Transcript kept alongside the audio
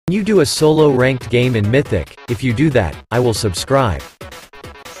Can you do a solo ranked game in Mythic? If you do that, I will subscribe.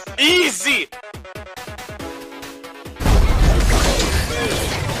 Easy!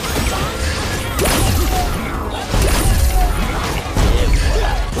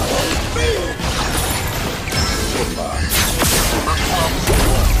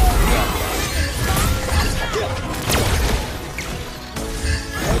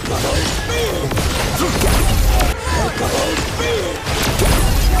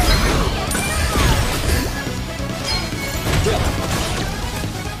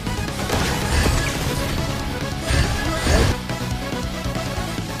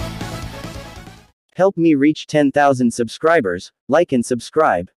 Help me reach 10,000 subscribers, like and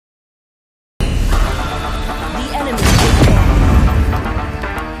subscribe. The enemy is gone.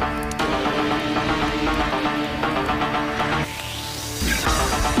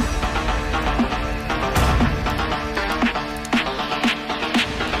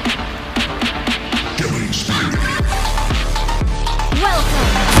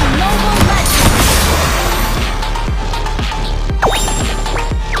 Welcome to Mobile Legends!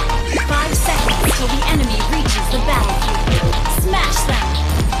 5 seconds till the enemy reaches the battlefield. Smash them!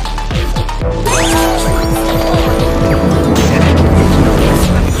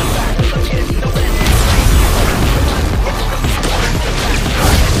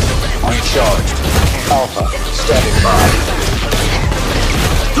 Recharged. Alpha, standing by.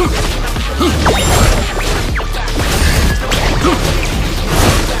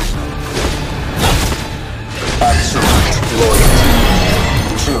 Absolute loyalty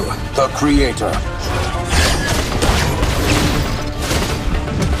to the Creator.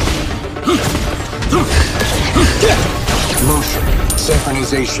 Motion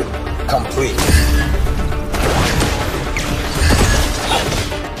synchronization complete.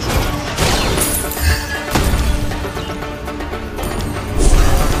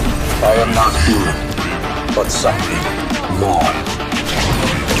 I am not human, but something more.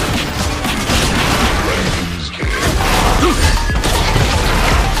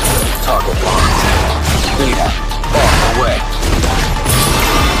 Target locked. Beta, on the way.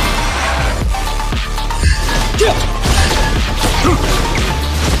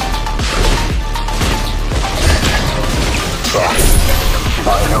 Try.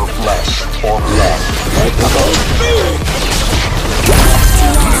 By no flesh or blood.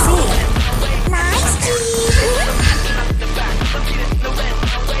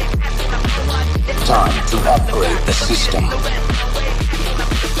 Time to upgrade the system.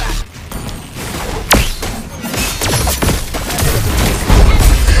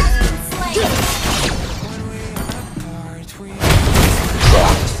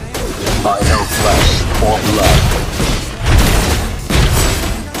 Trapped by no flesh or blood.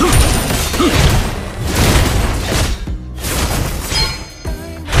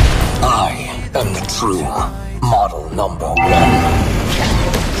 I am the true model number 1.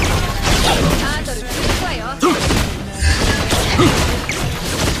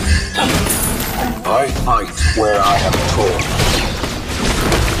 I fight where I am told.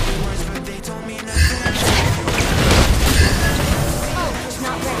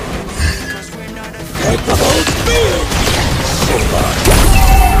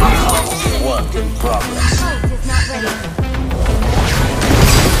 Work in progress.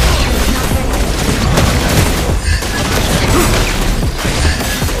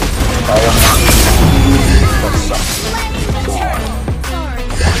 I am not but something more.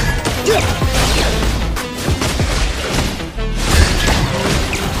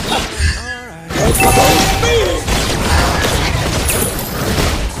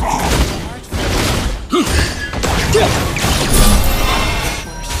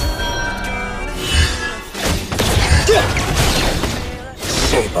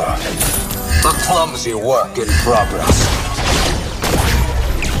 Saber, a clumsy work in progress.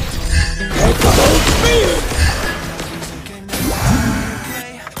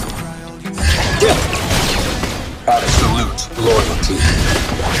 Absolute loyalty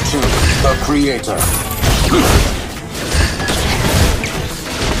to the Creator.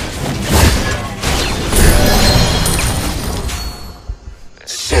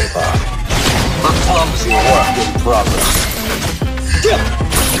 Saber, a clumsy work in progress.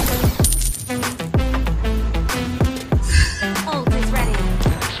 Ult is ready.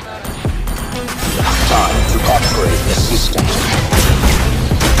 Time to upgrade the system.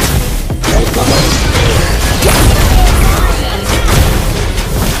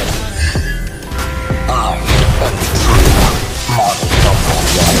 I am the true model number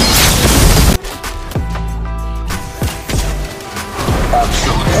 1.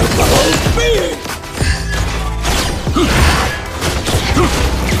 Absolute.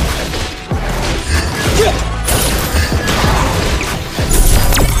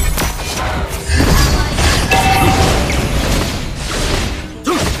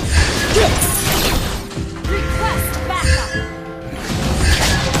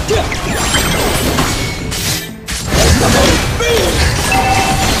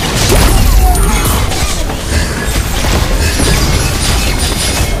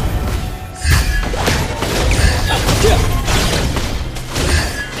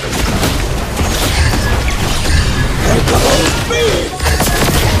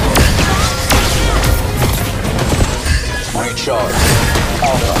 Recharge.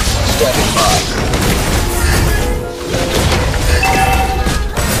 Alpha, standing by.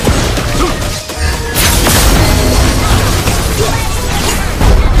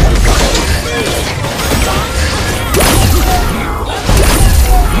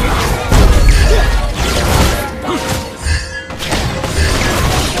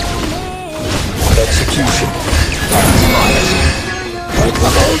 Execution.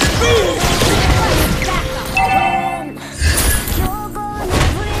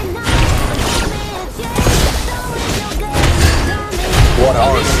 What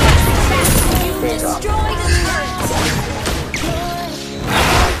are you? Destroy the turret.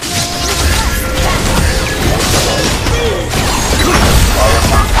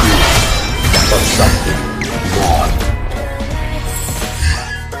 But something more.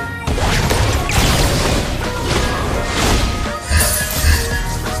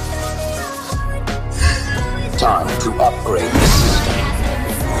 Time to upgrade the system.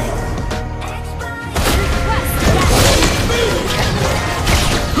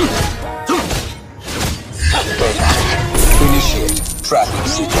 Initiate tracking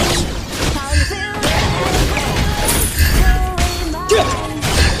sequence.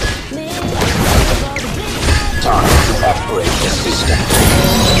 Time to upgrade the system.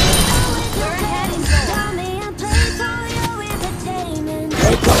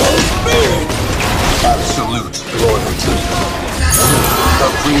 Absolute loyalty. The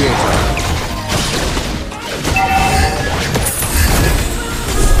Creator.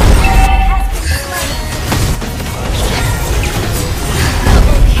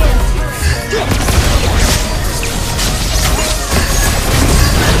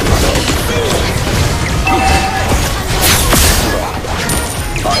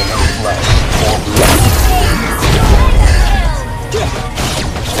 I know flesh or blood.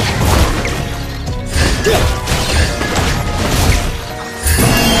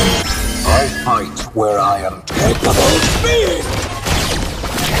 I fight where I am capable.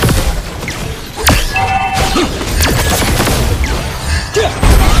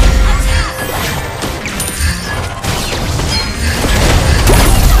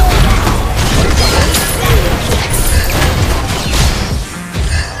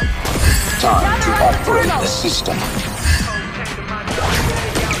 Time to upgrade the system.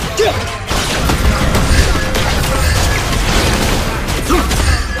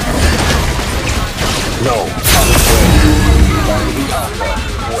 No, only Alpha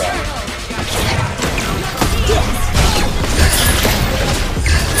well.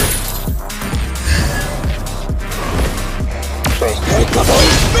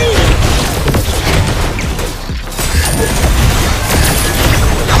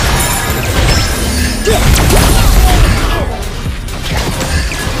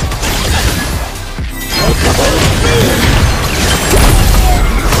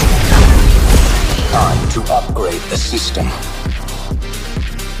 Time to upgrade the system.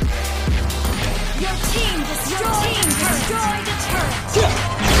 Your team destroyed the turret.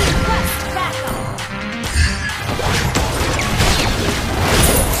 Request backup.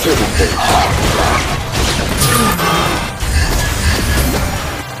 Everything hot.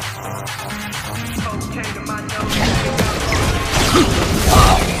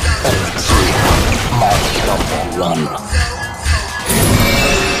 I am free. My number run.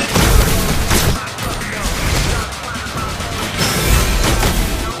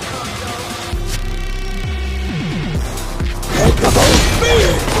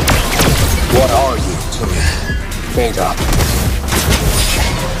 What are you to me? Fade up.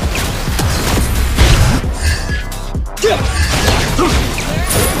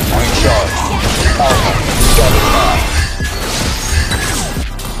 Recharge. Alpha, standing by.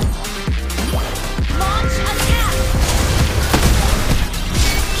 Launch attack.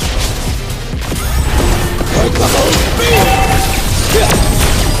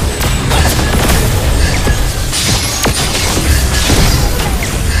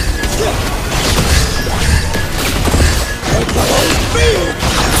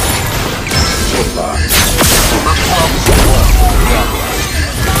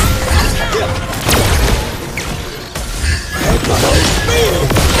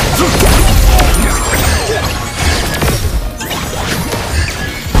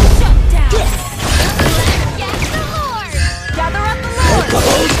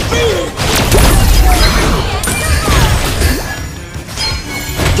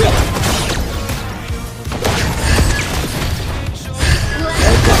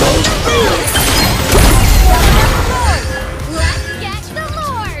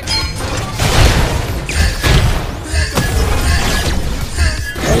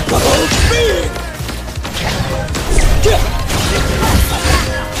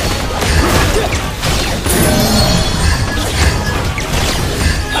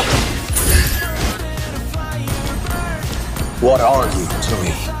 What are you to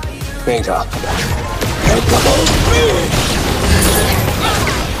me? Beta.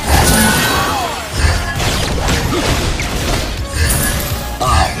 I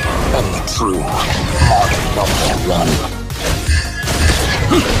am the true modern #1.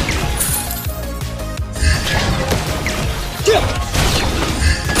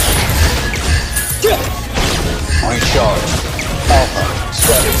 Recharge. Alpha.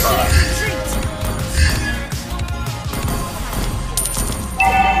 Standby.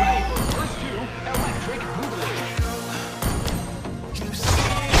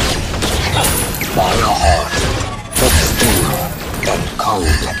 My heart of steel and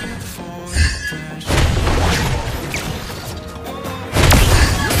cold.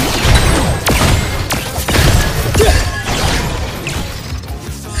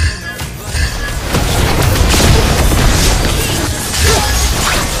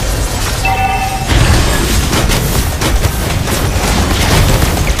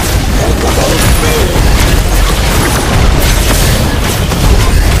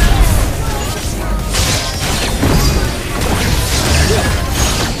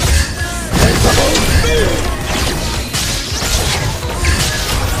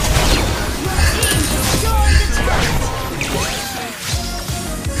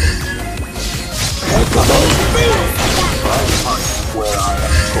 Where I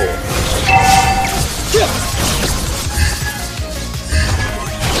am torn.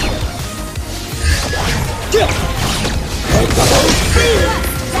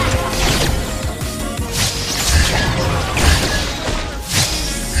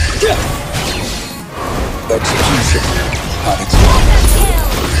 Execution at its finest.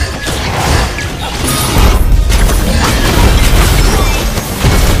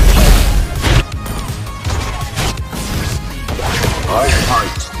 I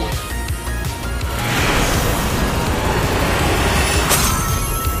fight.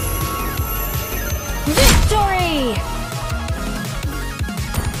 Victory!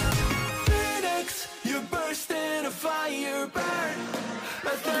 Phoenix, you burst in a fire burn.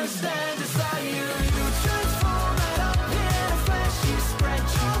 My thirst and desire, you